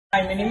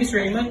Hi, my name is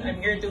Raymond.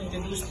 I'm here to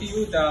introduce to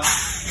you the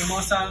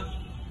Mimosa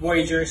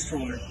Voyager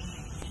Stroller.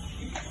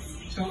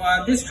 So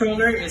this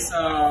stroller is,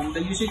 the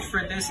usage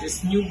for this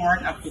is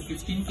newborn up to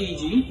 15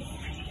 kg.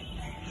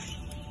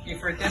 Okay,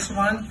 for this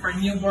one, for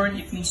newborn,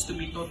 it needs to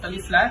be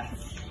totally flat.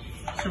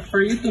 So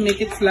for you to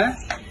make it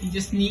flat, you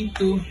just need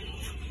to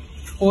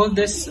hold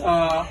this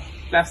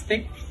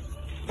plastic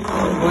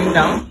going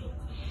down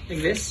like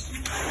this.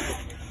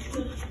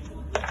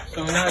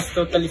 So now it's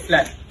totally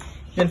flat.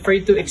 Then for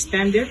you to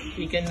extend it,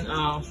 you can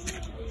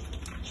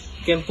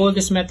pull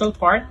this metal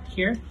part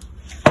here.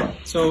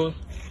 So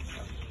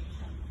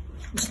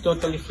it's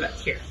totally flat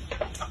here.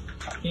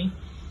 Okay.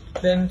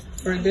 Then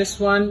for this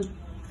one,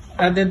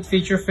 added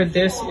feature for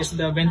this is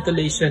the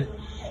ventilation.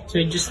 So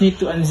you just need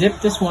to unzip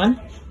this one.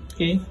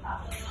 Okay.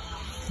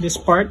 This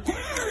part,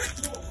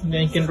 and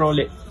then you can roll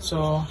it.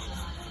 So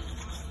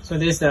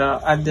this is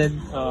the added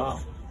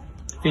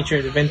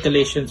feature, the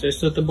ventilation. So it's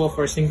suitable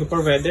for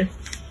Singapore weather.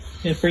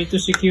 And for you to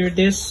secure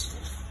this,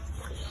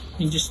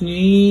 you just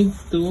need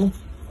to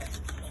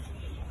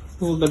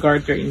pull the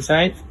garter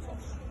inside.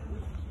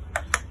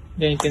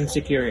 Then you can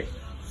secure it.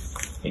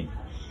 Okay.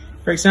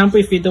 For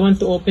example, if you don't want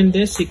to open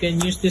this, you can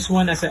use this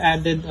one as an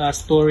added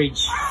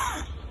storage.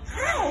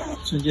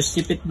 So just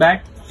zip it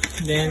back,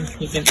 then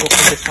you can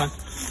open this one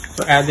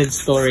for added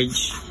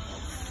storage.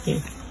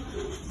 Okay.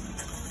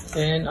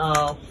 And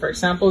for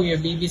example, your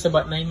baby is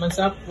about 9 months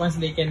up. Once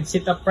they can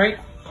sit upright,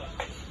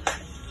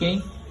 okay.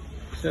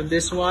 So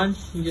this one,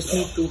 you just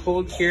need to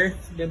hold here,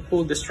 then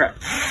pull the strap.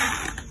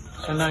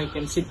 So now you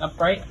can sit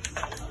upright.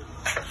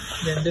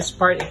 Then this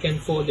part, you can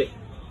fold it.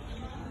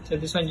 So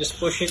this one, just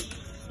push it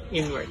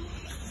inward.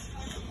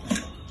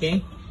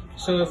 Okay.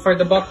 So for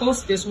the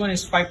buckles, this one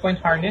is 5-point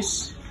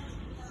harness.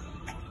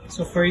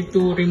 So for you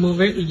to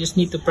remove it, you just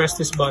need to press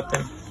this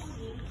button.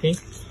 Okay.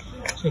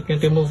 So you can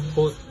remove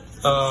both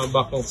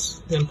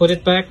buckles. Then put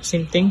it back,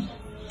 same thing.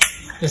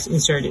 Just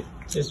insert it.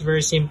 So it's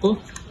very simple.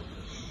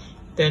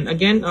 Then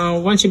again,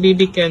 once your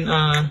baby can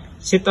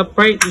sit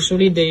upright,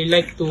 usually they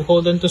like to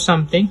hold on to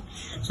something.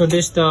 So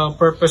this is the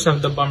purpose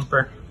of the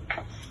bumper.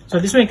 So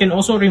this one you can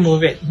also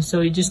remove it.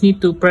 So you just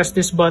need to press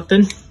this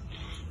button.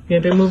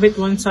 You can remove it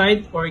one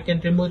side, or you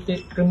can remove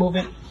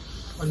it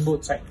on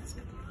both sides.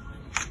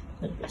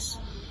 Like this.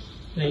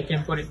 Then you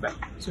can put it back.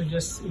 So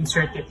just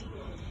insert it.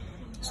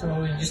 So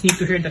you just need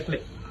to hear the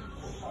click.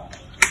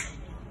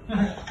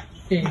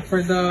 Okay,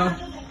 for the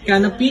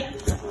canopy.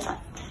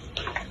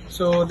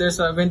 So there's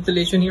a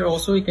ventilation here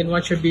also. You can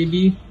watch your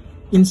baby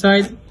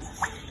inside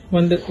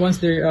once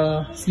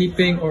they're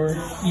sleeping or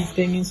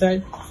eating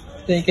inside.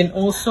 Then you can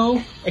also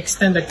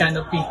extend the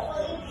canopy.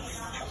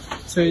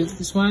 So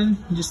this one,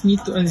 you just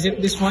need to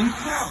unzip this one.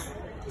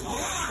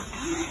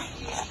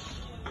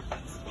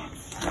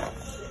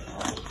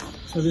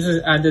 So this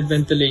is added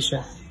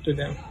ventilation to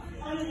them.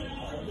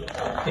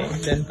 Okay,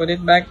 then put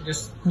it back.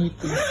 Just need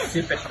to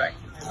zip it back.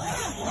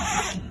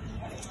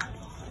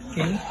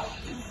 Okay.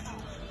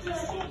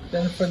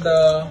 Then for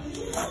the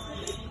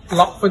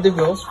lock for the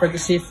wheels, for the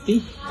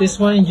safety, this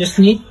one you just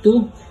need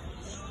to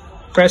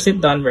press it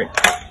downward.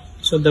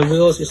 So the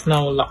wheels is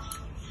now locked.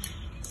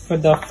 For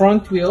the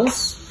front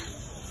wheels,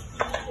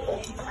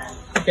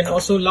 you can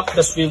also lock the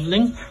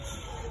swiveling.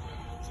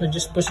 So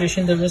just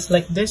position the wheels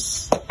like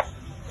this.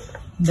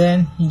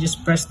 Then you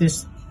just press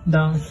this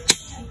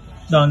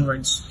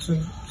downwards. So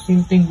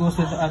same thing goes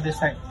with the other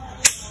side.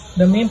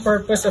 The main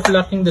purpose of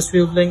locking the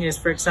swiveling is,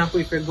 for example,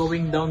 if you're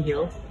going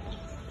downhill,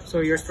 so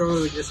your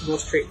stroller will just go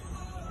straight.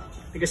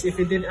 Because if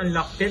you didn't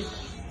unlock it,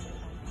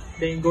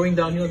 then going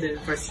downhill, then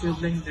for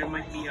swiveling, there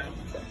might be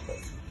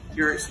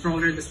the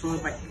stroller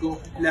might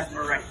go left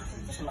or right.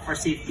 So for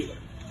safety.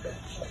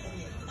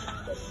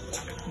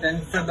 Then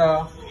for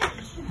the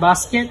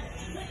basket,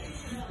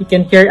 you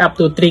can carry up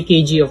to 3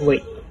 kg of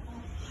weight.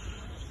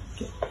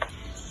 Okay.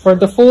 For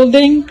the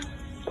folding,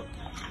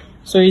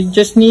 so you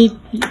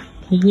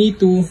need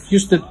to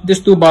use these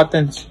two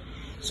buttons.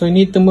 So you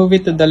need to move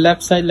it to the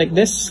left side like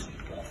this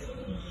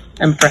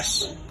and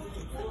press.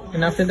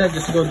 And after that,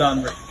 just go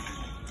downward.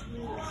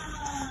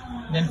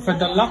 Then for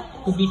the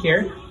lock to be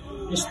here,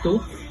 is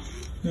to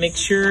make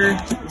sure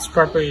it's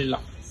properly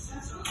locked.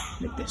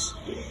 Like this.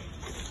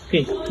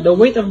 Okay, the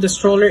weight of the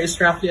stroller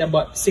is roughly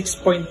about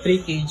 6.3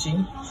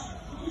 kg.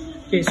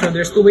 Okay, so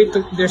there's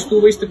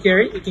two ways to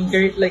carry it. You can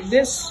carry it like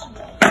this,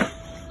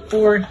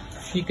 or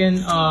you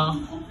can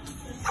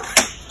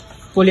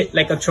pull it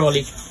like a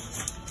trolley.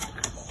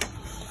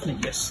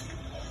 Like this.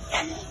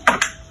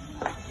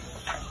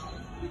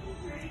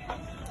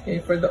 Okay,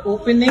 for the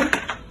opening,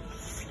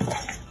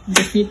 you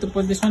just need to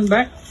put this one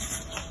back.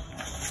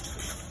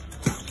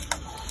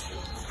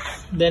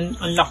 Then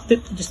unlock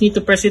it. Just need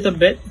to press it a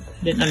bit,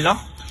 then unlock.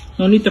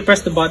 No need to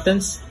press the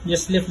buttons,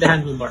 just lift the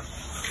handlebar.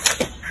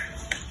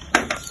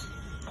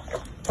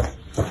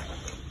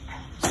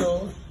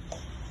 So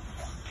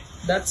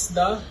that's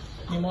the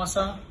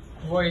Mimosa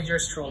Voyager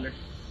Stroller.